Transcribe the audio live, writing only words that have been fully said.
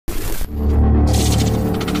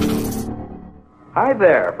Hi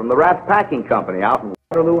there, from the Rat Packing Company out in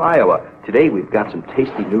Waterloo, Iowa. Today we've got some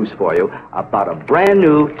tasty news for you about a brand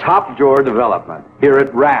new top drawer development here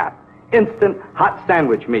at Rat. Instant hot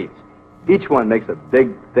sandwich meats. Each one makes a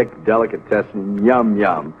big, thick delicatessen, yum,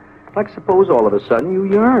 yum. Like suppose all of a sudden you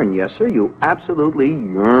yearn, yes sir, you absolutely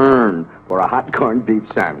yearn for a hot corned beef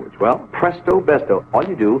sandwich. Well, presto besto, all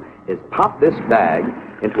you do is pop this bag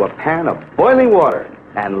into a pan of boiling water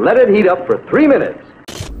and let it heat up for 3 minutes.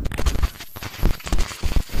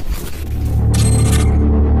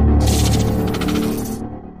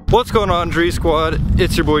 What's going on, Dree Squad?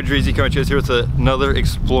 It's your boy Dreezy coming to you here with another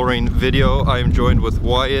exploring video. I am joined with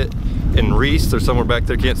Wyatt and Reese. They're somewhere back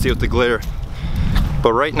there, can't see with the glare.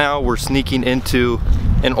 But right now we're sneaking into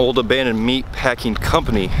an old abandoned meat packing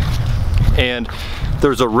company. And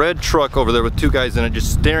there's a red truck over there with two guys in it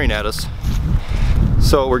just staring at us.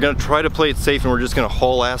 So we're gonna try to play it safe and we're just gonna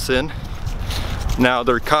haul ass in. Now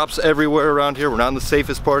there are cops everywhere around here. We're not in the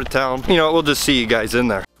safest part of town. You know, we'll just see you guys in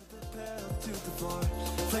there.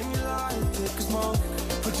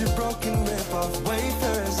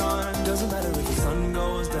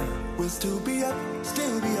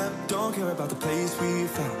 Don't care about the place we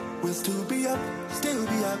found. We'll still be up, still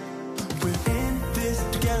be up. We're in this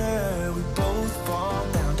together. We both fall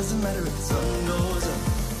down. Doesn't matter if the sun goes up.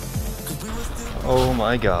 'Cause we will still. Oh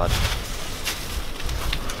my God.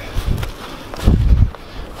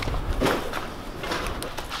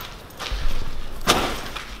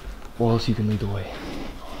 Wallace, you can lead the way.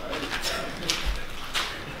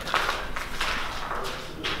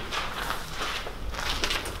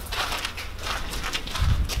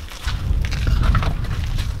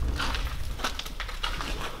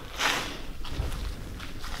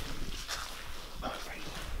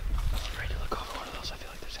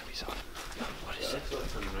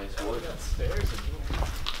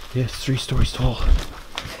 Yeah, it's 3 stories tall.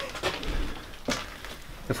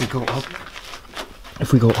 If we go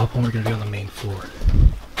up one, we're gonna be on the main floor.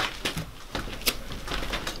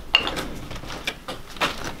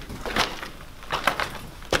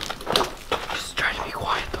 Just try to be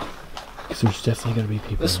quiet though, because there's definitely gonna be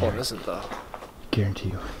people. This one isn't though. Guarantee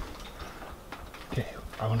you. Okay,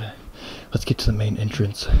 let's get to the main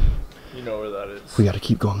entrance. You know where that is. We gotta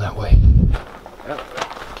keep going that way. Yeah.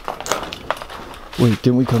 Wait,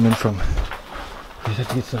 didn't we come in from? We have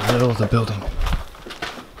to get to the middle of the building.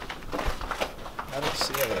 I don't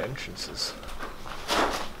see any entrances.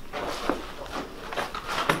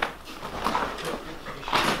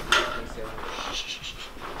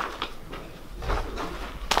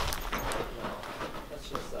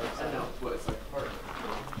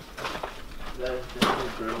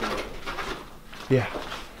 Yeah.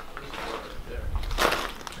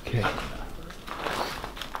 Okay.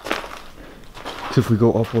 So if we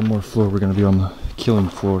go up one more floor, we're gonna be on the killing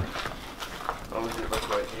floor. Oh, is it like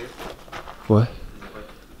right here? What? Is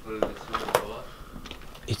it like,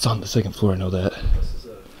 It's on the 2nd floor, I know that. this is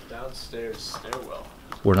a downstairs stairwell.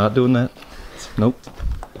 We're not doing that? Nope.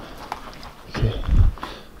 Okay.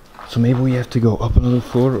 So maybe we have to go up another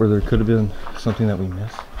floor, or there could have been something that we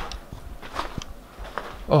missed.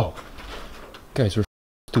 Oh. Guys, we're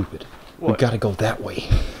stupid. What? We gotta go that way.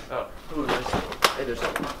 Oh, ooh, hey, there's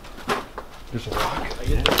There's a rock. I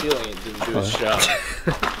get the feeling it didn't do its job.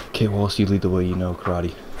 Okay, Wallace, you lead the way, you know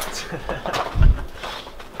karate.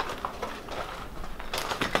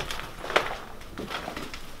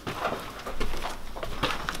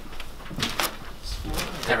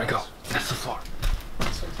 There we go. That's the floor.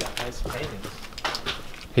 This one's got nice paintings.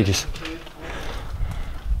 Hey, just...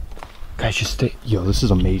 Guys, just stay... Yo, this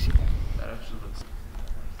is amazing. That actually looks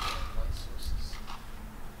light sources.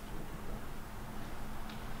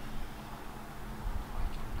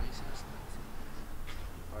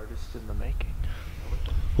 Artist in the making.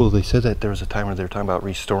 Well, they said that there was a time where they were talking about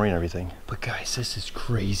restoring everything. But guys, this is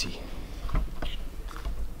crazy.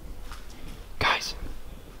 Guys,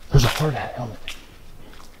 there's a hard hat helmet.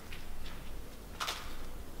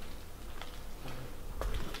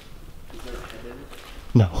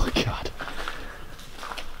 No, God.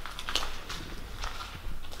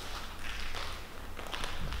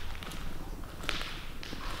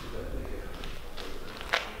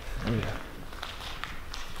 Oh yeah.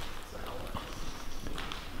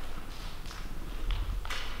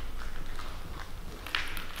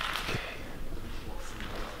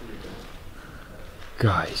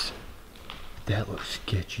 Guys, that looks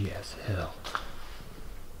sketchy as hell.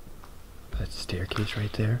 That staircase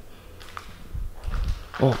right there.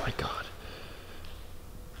 Oh my God.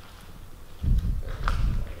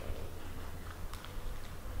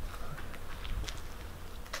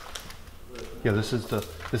 Yeah, this is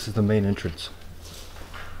the main entrance.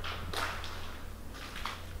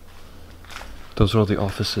 Those are all the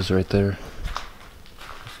offices right there.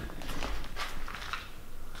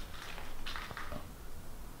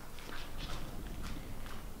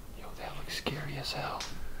 Yo, that looks scary as hell.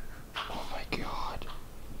 Oh my god.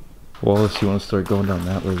 Wallace, you want to start going down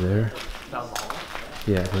that way there? Down the hall?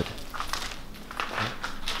 Yeah, but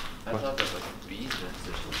I thought there was like a bee's nest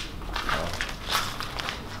or something. oh.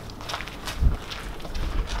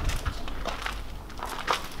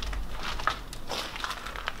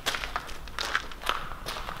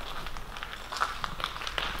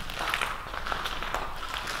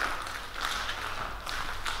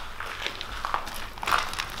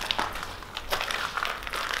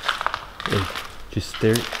 Hey, just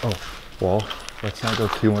stare. Oh, wall. Let's not go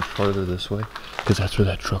too much farther this way, because that's where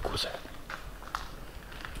that truck was at.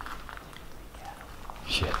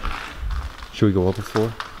 Shit. Should we go up the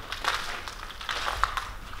floor?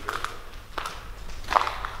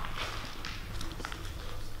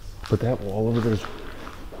 But that wall over there is...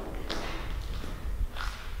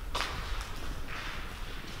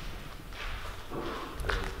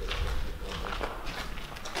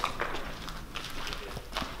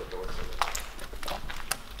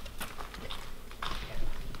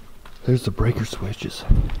 There's the breaker switches.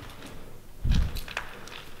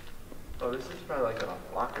 Oh, this is probably like a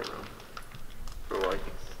locker room. Or like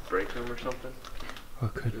break room or something. Oh,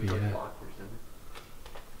 it could be, There's like yeah. lockers in it.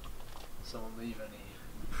 Someone leave any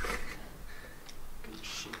good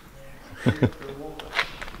shit in there.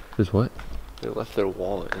 There's what? They left their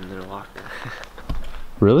wallet in their locker.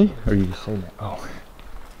 Really? Or are you just saying that? Oh.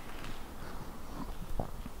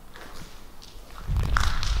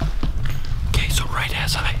 Okay, so right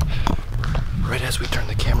as we turn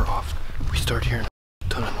the camera off, we start hearing a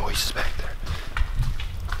ton of noises back there.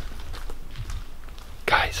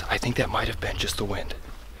 Guys, I think that might have been just the wind.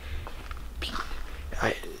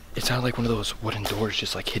 It sounded like one of those wooden doors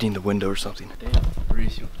just like hitting the window or something. Damn,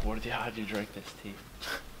 Reese, how'd you drink this tea?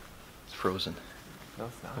 It's frozen. No,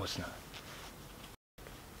 it's not. Oh, it's not.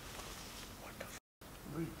 What the f?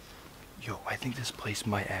 Reese. Yo, I think this place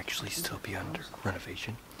might actually still be under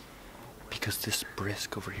renovation, because this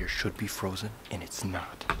brisk over here should be frozen, and it's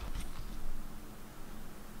not.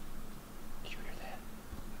 Did you hear that?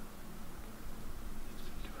 It's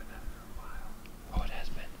been doing that for a while. Oh, it has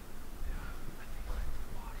been. Yeah, I think like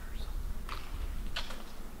water or something.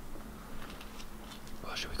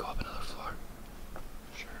 Well, should we go up another floor?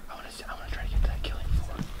 Sure. I wanna try to get that killing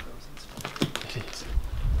floor. Frozen spot. It is.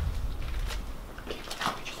 Okay,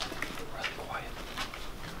 but we just have to be really quiet.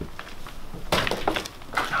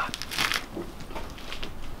 Or not.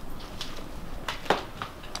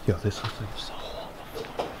 Yo, this looks like there's a hole in the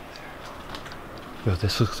floor over there. Yo,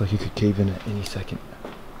 this looks like you could cave in at any second.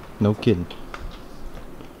 No kidding.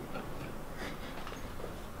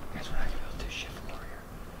 Guys, we're not gonna be able to do shit from over here.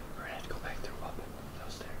 We're gonna have to go back through up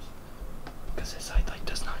those stairs, because this side like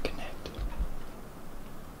does not connect.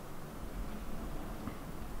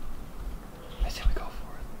 I say we go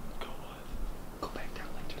for it. Go what? Go back down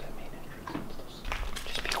like through that main entrance.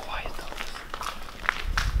 Just be quiet though.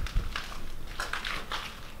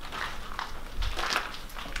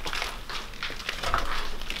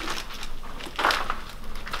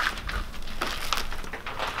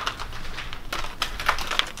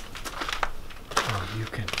 Oh, you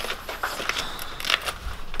can.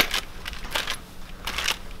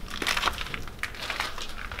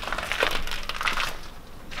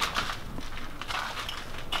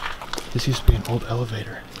 This used to be an old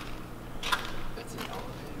elevator. It's an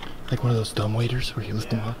elevator. Like one of those dumb waiters where you lift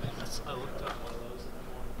them up. I looked up one of those.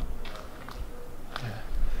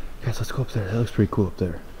 Yeah. Guys, let's go up there. That looks pretty cool up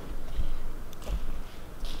there.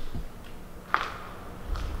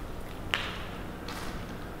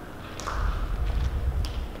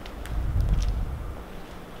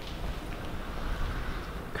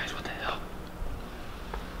 Guys, what the hell?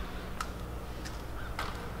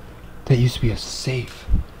 That used to be a safe.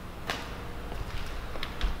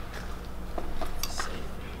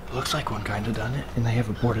 Looks like one kind of done it, and they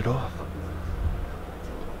haven't boarded off.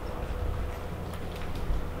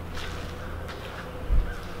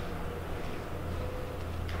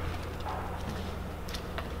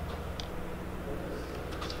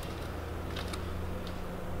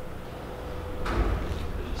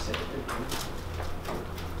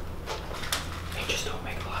 They just don't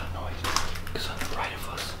make a lot of noise, because on the right of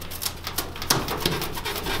us,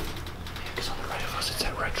 it's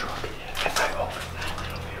that red truck. If I open that,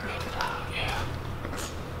 it'll be really loud. Yeah.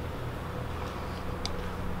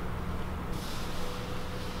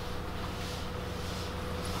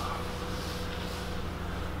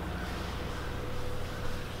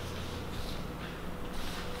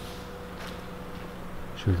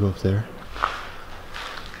 Should we go up there?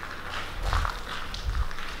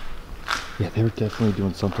 Yeah, they were definitely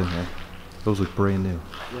doing something there. Those look brand new. Yeah,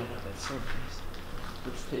 no, that's so nice.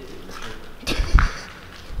 Let's take it. Let's take it. You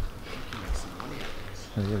can make some money out of this.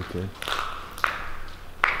 Oh, yeah, okay.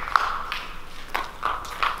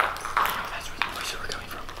 That's where the voices were coming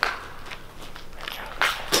from.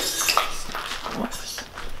 What's this?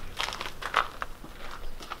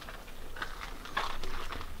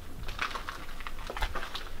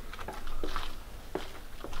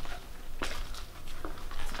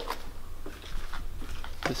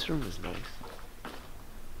 This room is nice.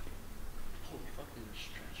 Holy fucking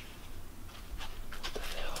stretch. What the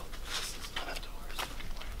hell? This is not outdoors.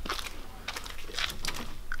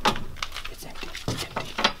 Yeah. It's empty. It's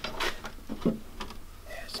empty.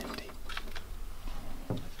 Yeah, it's empty.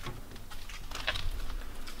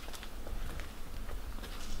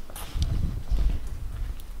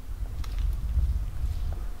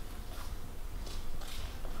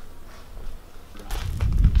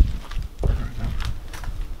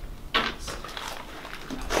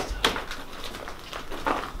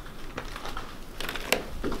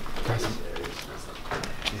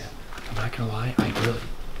 I'm not gonna lie, I really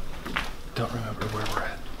don't remember where we're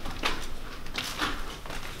at.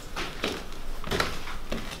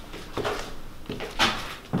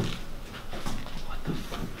 What the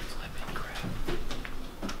fuck? Flipping crap.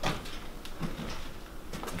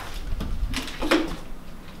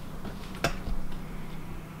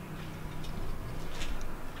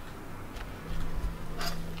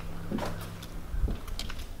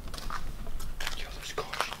 Yo, there's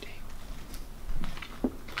caution tape.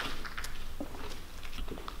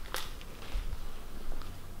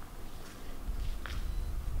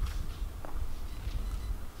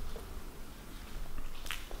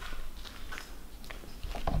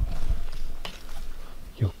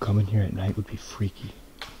 Yo, coming here at night would be freaky.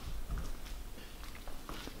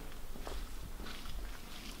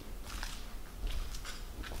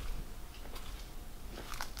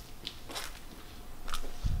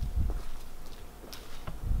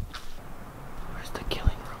 Where's the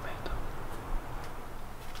killing room at though?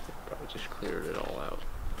 Probably just cleared it all out.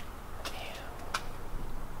 Damn.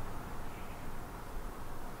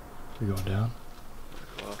 We going down?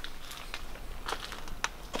 Well,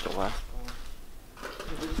 the last one.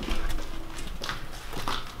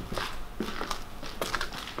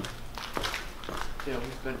 Yeah,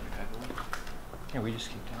 we've been here, haven't we? Yeah, we just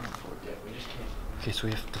came down before. Yeah, we just came. Okay, so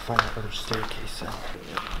we have to find that other staircase then.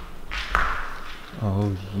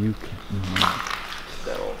 Oh, you can.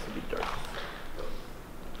 That'll also be dark.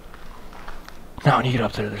 No, when you get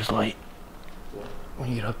up there, there's light. What? When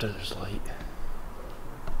you get up there, there's light.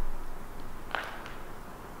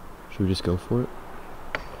 Should we just go for it?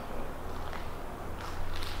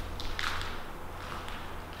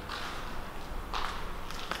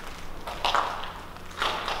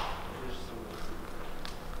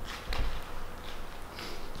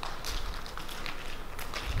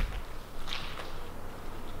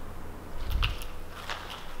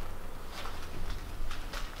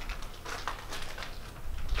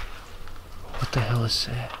 What the hell is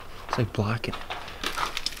that? It's like blocking it.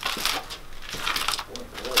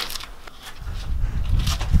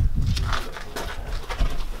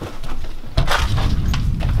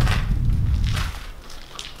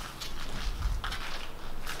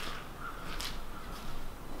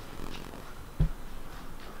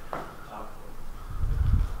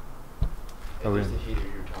 Are we There's in the heater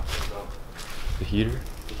you're talking about. the heater?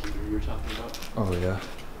 The heater you're talking about. Oh, yeah.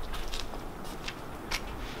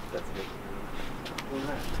 That's a different room.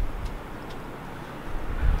 Where at?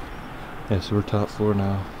 Yeah, so we're top floor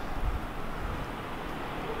now.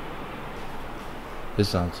 This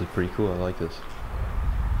is honestly pretty cool. I like this.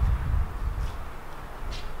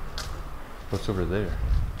 What's over there?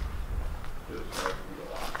 It was hard for me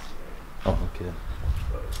to lock today, Oh, okay.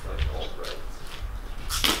 but it's like all bright.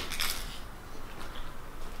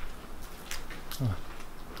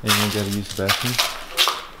 Anyone got to use the bathroom?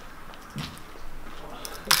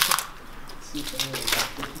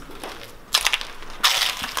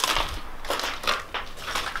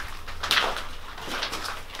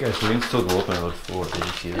 Guys, we can still go up on another floor. Did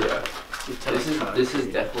you see that? Yeah. This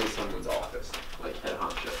is definitely someone's office, like head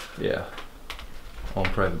honcho. Yeah. Own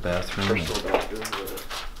private bathroom. Personal bathroom with it.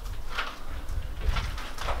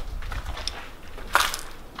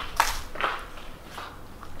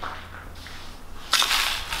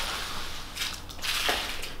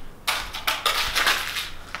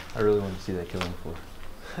 I really want to see that killing floor.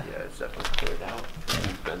 Yeah, it's definitely cleared out.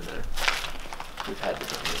 We've been there. We've had to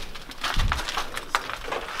come in.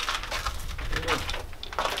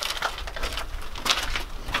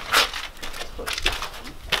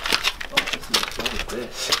 What is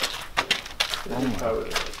this? What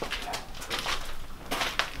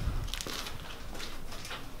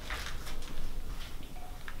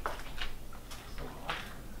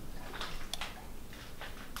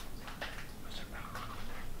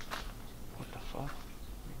the fuck?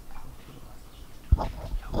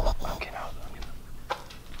 Get out.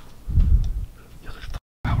 Yo, there's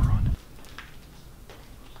power on.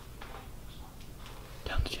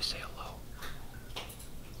 Tell him to just say hello.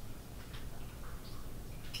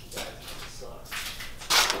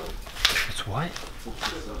 It's what?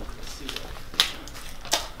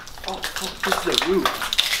 Oh, fuck, this is a roof.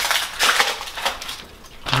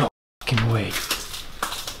 No fucking way.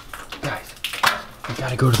 Guys, we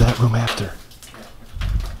gotta go to that room after.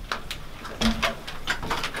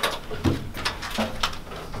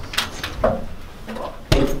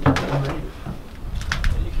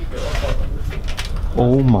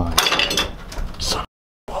 Oh my. Son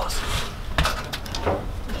of a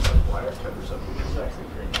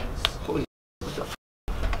Holy, what the f?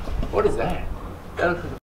 What is that? That looks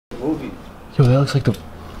like a movie. Yo, that looks like the.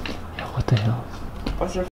 Yo, what the hell?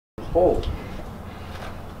 What's there a hole?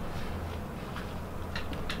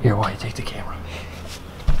 Here, why you take the camera?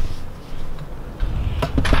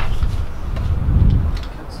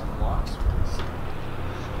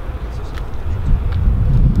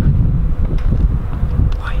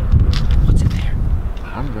 What's in there? I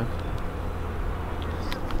don't know.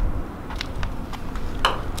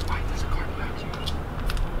 Why there's a car behind you? I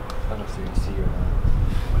don't know if they can see you or not.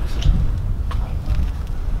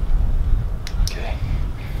 Okay.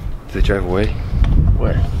 Did they drive away?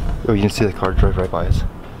 Where? Oh, you didn't see the car drive right by us?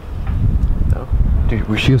 No. Dude,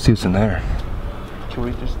 we should go see what's in there. Can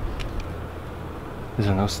we just... Is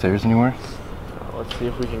there no stairs anywhere? let's see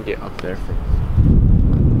if we can get up there first.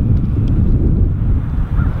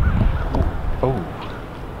 Oh.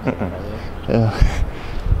 Yeah.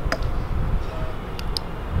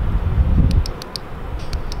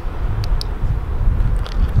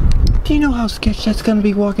 Do you know how sketch that's gonna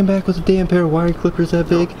be walking back with a damn pair of wire clippers that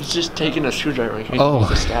big? He's just taking a screwdriver in case Oh. he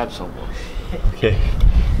needs to stab someone. Okay.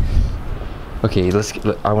 Okay, let's get,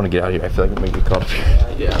 I want to get out of here. I feel like I'm gonna get caught up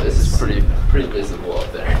here. Yeah, this is pretty visible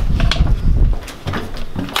up there.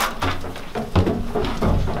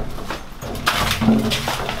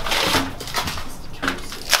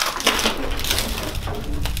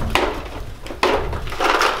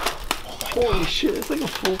 Holy shit, it's like a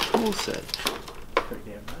full tool set.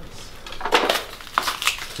 Pretty damn nice.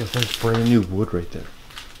 Yeah, there's brand new wood right there.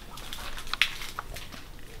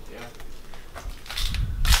 Yeah.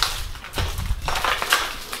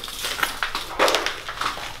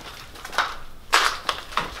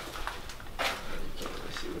 You can't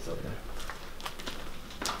really see what's up there.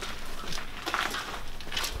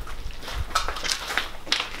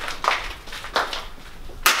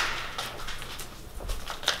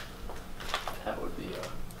 That would be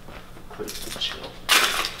a place to chill.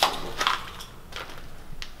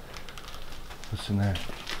 What's in there?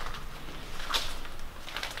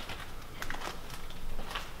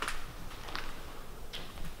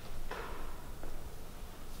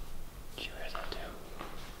 Did you hear that too?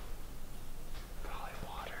 Probably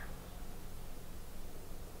water.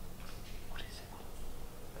 What is it?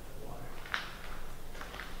 Water.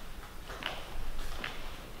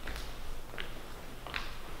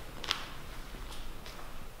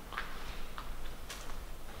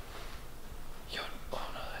 Yo, oh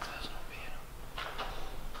no, that doesn't open it.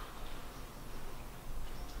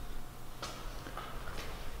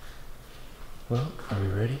 Well, are we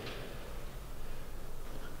ready?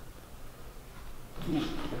 You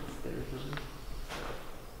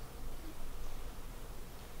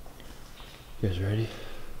guys ready?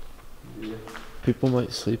 Yeah. People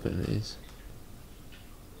might sleep in these.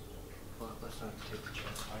 Well, let's not take the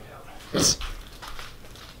chance to find out.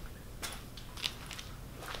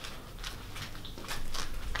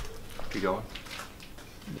 Keep going.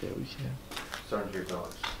 Yeah, we can. Starting to hear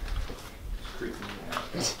dogs. It's creeping me out.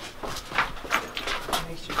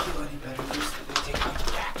 Makes you feel any better, just that they take out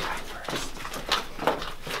the back guy first.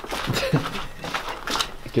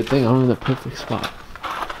 Good thing I'm in the perfect spot.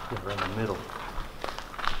 Yeah, right in the middle.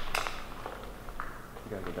 You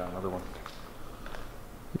gotta go down another one.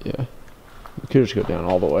 Yeah. We could just go down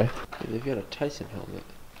all the way. Hey, they've got a Tyson helmet.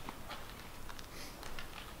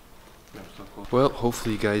 Well,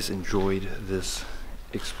 hopefully you guys enjoyed this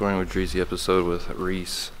Exploring with Dreezy episode with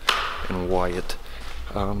Reese and Wyatt.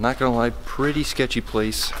 Not gonna lie, pretty sketchy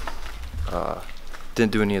place.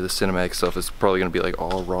 Didn't do any of the cinematic stuff. It's probably gonna be like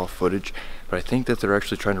all raw footage, but I think that they're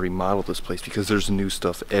actually trying to remodel this place because there's new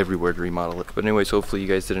stuff everywhere to remodel it. But anyways, hopefully you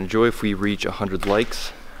guys did enjoy. If we reach 100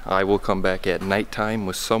 likes, I will come back at nighttime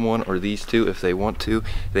with someone or these two if they want to.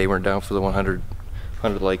 They weren't down for the 100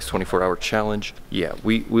 likes 24-hour challenge. Yeah,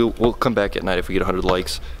 we'll come back at night if we get 100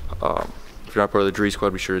 likes. If you're not part of the Dreezy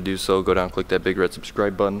Squad, be sure to do so. Go down, click that big red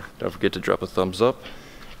subscribe button. Don't forget to drop a thumbs up.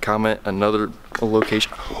 Comment another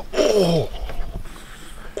location.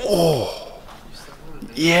 Oh,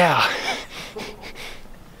 yeah.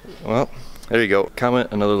 Well, there you go. Comment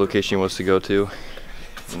another location you want us to go to.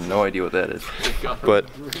 No idea what that is, but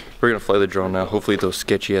we're gonna fly the drone now. Hopefully those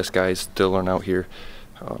sketchy ass guys still aren't out here.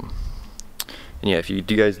 And yeah, if you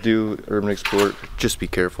guys do urban explore, just be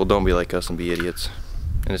careful. Don't be like us and be idiots.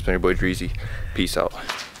 And it's been your boy Dreezy. Peace out.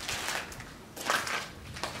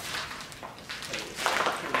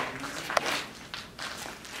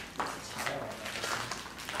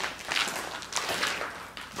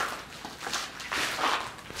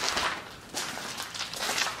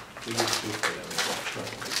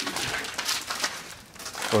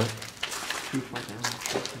 What?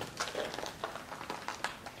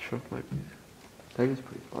 Truck might be. That is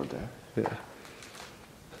pretty far down. Yeah.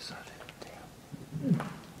 That's not it. Damn.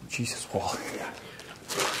 Jesus, Wall. Yeah.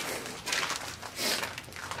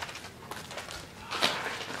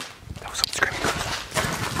 That was something screaming.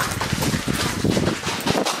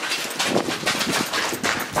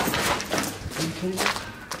 Are you kidding me?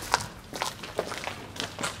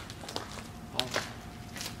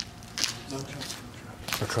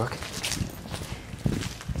 Our truck?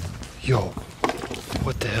 Yo,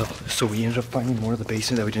 what the hell? So we ended up finding more of the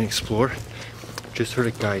basement that we didn't explore. Just heard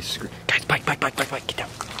a guy scream. Guys, bike, get down.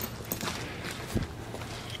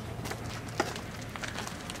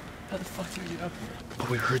 How the fuck did you get up here? But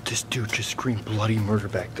we heard this dude just scream bloody murder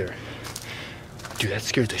back there. Dude, that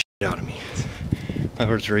scared the shit out of me. My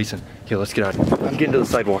heart's racing. Okay, let's get out. I'm getting to the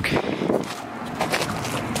sidewalk.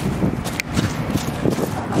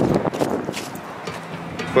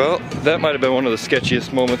 Well, that might have been one of the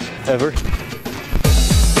sketchiest moments ever.